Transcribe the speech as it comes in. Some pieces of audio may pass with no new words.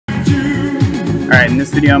Alright, in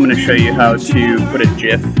this video I'm going to show you how to put a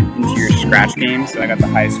GIF into your Scratch game. So I got the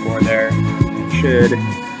high score there.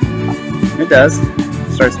 It does.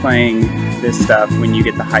 It starts playing this stuff when you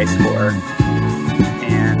get the high score.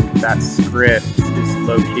 And that script is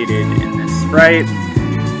located in this sprite.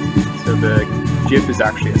 So the GIF is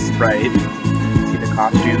actually a sprite. You can see the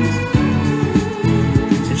costumes.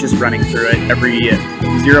 It's just running through it every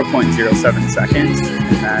 0.07 seconds.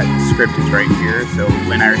 And that script is right here. So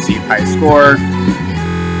when I receive high score,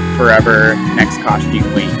 forever, next costume,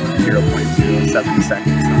 wait 0.07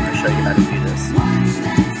 seconds. So I'm going to show you how to do this.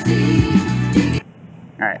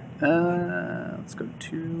 Alright, let's go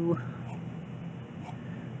to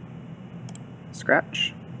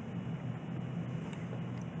Scratch.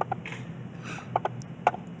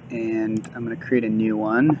 And I'm going to create a new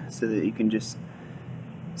one so that you can just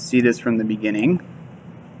see this from the beginning.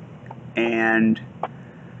 And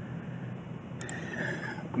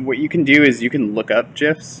what you can do is you can look up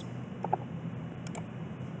GIFs.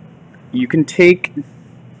 You can take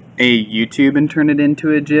a YouTube and turn it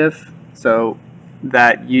into a GIF. So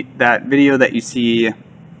that video that you see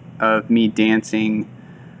of me dancing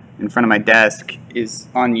in front of my desk is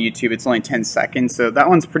on YouTube. It's only 10 seconds, so that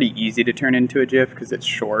one's pretty easy to turn into a GIF because it's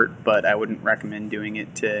short, but I wouldn't recommend doing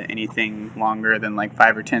it to anything longer than like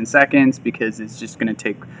 5 or 10 seconds because it's just going to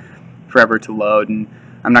take forever to load. And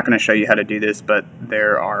I'm not going to show you how to do this, but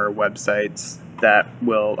there are websites that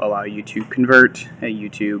will allow you to convert a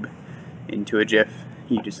YouTube into a GIF.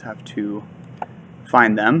 You just have to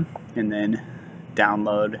find them and then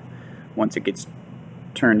download once it gets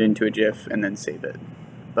turned into a GIF and then save it.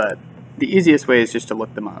 But the easiest way is just to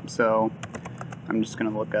look them up. So I'm just going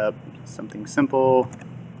to look up something simple,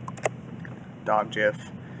 dog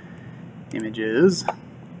GIF images,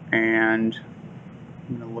 and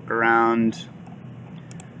I'm going to look around.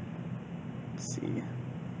 Let's see.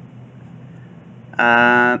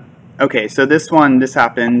 Okay, so this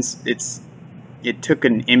happens. It took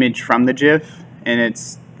an image from the GIF and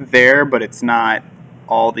it's there, but it's not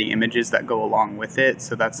all the images that go along with it,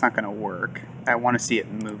 so that's not going to work. I want to see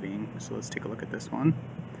it moving, so let's take a look at this one.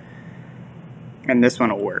 And this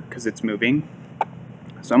one will work because it's moving.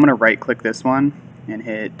 So I'm going to right click this one and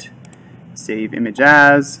hit Save Image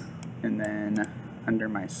As, and then under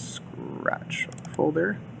my Scratch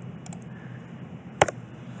folder,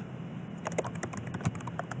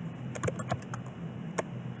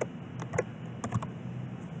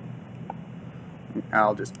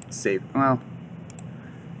 I'll just save, well,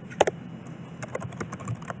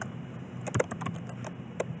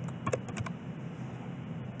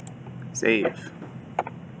 save.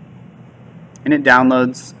 And it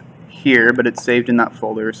downloads here, but it's saved in that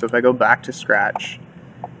folder. So if I go back to Scratch,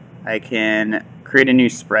 I can create a new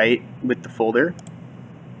sprite with the folder.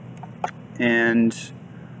 And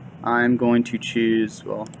I'm going to choose,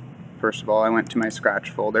 well, first of all, I went to my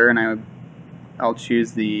Scratch folder and I'll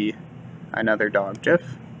choose another dog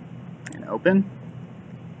GIF and open.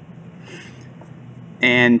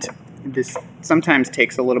 And this sometimes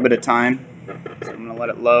takes a little bit of time, so I'm going to let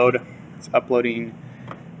it load. It's uploading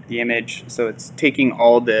the image, so it's taking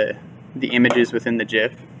all the images within the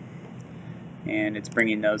GIF and it's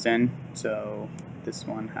bringing those in. So this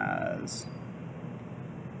one has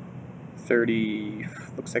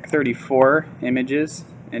looks like 34 images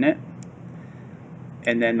in it.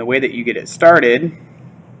 And then the way that you get it started,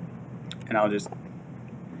 and I'll just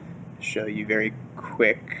show you very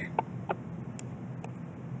quick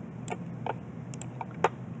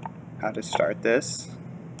how to start this.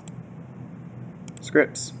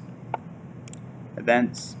 Scripts,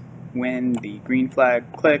 events, when the green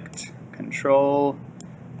flag clicked, control,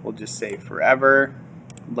 we'll just say forever,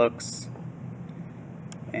 looks,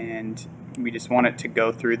 and we just want it to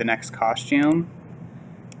go through the next costume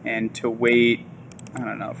and to wait, I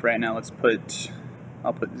don't know, if right now I'll put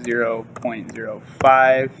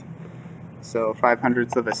 0.05, so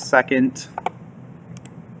 5/100ths of a second.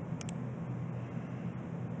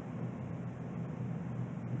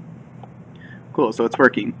 Cool, so it's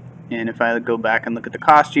working. And if I go back and look at the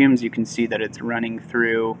costumes, you can see that it's running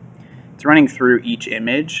through each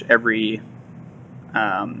image every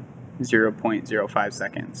 0.05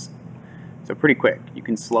 seconds. So pretty quick. You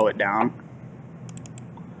can slow it down.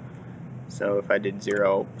 So if I did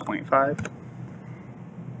 0.5,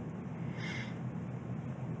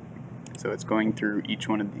 so it's going through each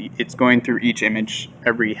image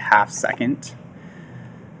every half second.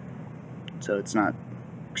 So it's not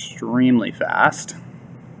extremely fast,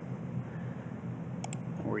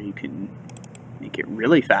 or you can make it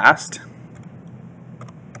really fast.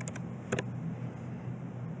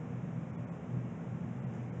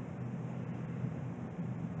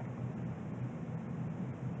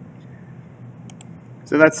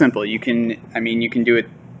 So that's simple. You can, you can do it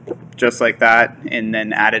just like that and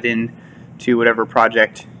then add it in to whatever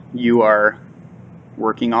project you are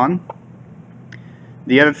working on.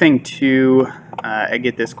 The other thing too, I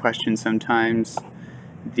get this question sometimes,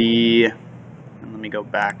 let me go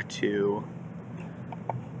back to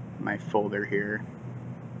my folder here.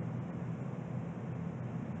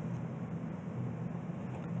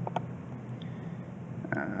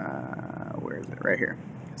 Where is it? Right here.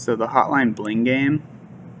 So the Hotline Bling game.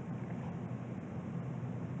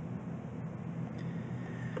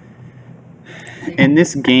 In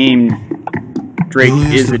this game, Drake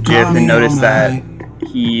is a GIF, and notice that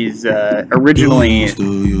he's originally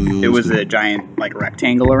it was a giant like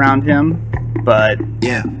rectangle around him, but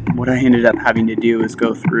what I ended up having to do is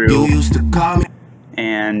go through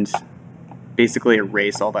and basically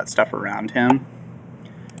erase all that stuff around him.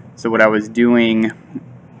 So what I was doing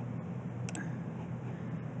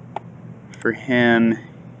for him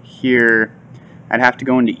here, I'd have to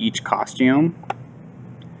go into each costume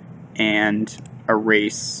and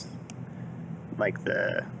erase like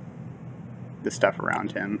the stuff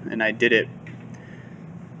around him, and I did it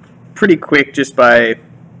pretty quick just by,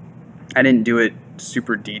 I didn't do it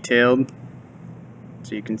super detailed,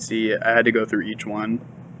 so you can see I had to go through each one,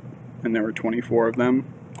 and there were 24 of them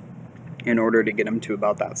in order to get them to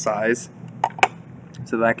about that size.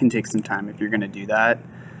 So that can take some time if you're going to do that.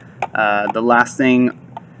 The last thing,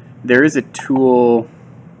 there is a tool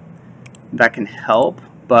that can help,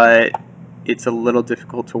 but it's a little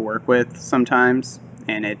difficult to work with sometimes,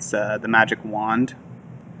 and it's the magic wand.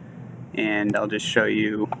 And I'll just show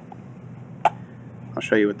you,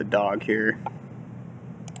 with the dog here.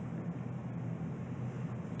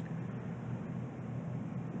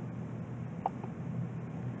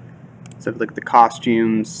 So if you look at the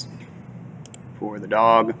costumes for the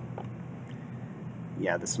dog,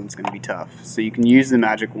 yeah, this one's going to be tough. So you can use the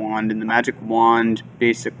magic wand, and the magic wand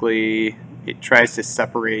basically, it tries to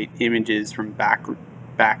separate images from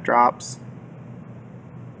backdrops.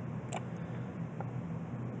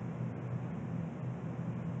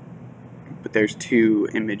 But there's 2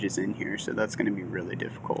 images in here, so that's going to be really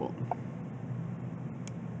difficult.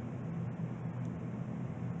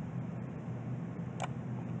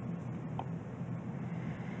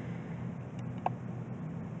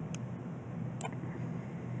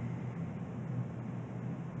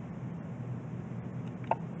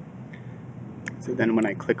 So then when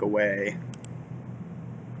I click away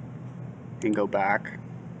and go back,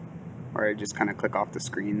 or I just kind of click off the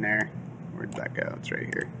screen there, where did that go? It's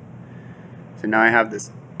right here. So now I have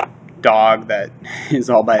this dog that is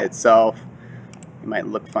all by itself. It might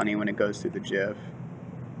look funny when it goes through the GIF.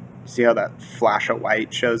 See how that flash of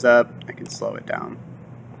white shows up? I can slow it down.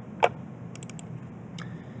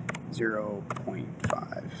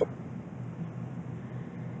 0.5.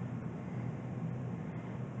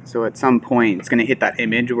 So at some point it's going to hit that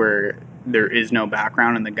image where there is no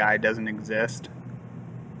background and the guy doesn't exist.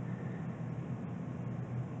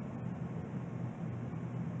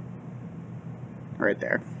 Right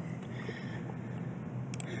there.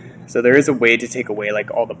 So there is a way to take away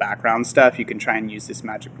like all the background stuff. You can try and use this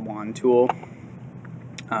magic wand tool,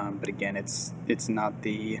 but again, it's not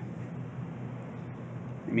the.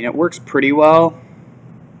 It works pretty well,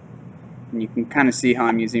 and you can kind of see how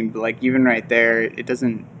I'm using. But like even right there, it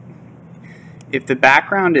doesn't. If the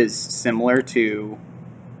background is similar to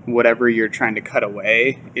whatever you're trying to cut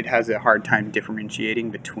away, it has a hard time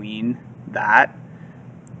differentiating between that.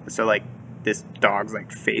 So like this dog's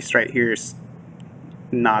like face right here is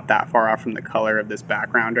not that far off from the color of this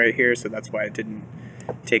background right here, so that's why it didn't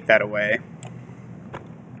take that away.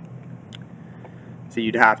 So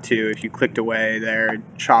you'd have to, if you clicked away there,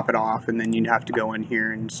 chop it off, and then you'd have to go in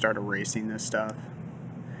here and start erasing this stuff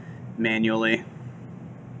manually.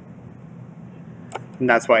 And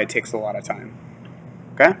that's why it takes a lot of time.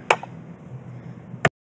 Okay?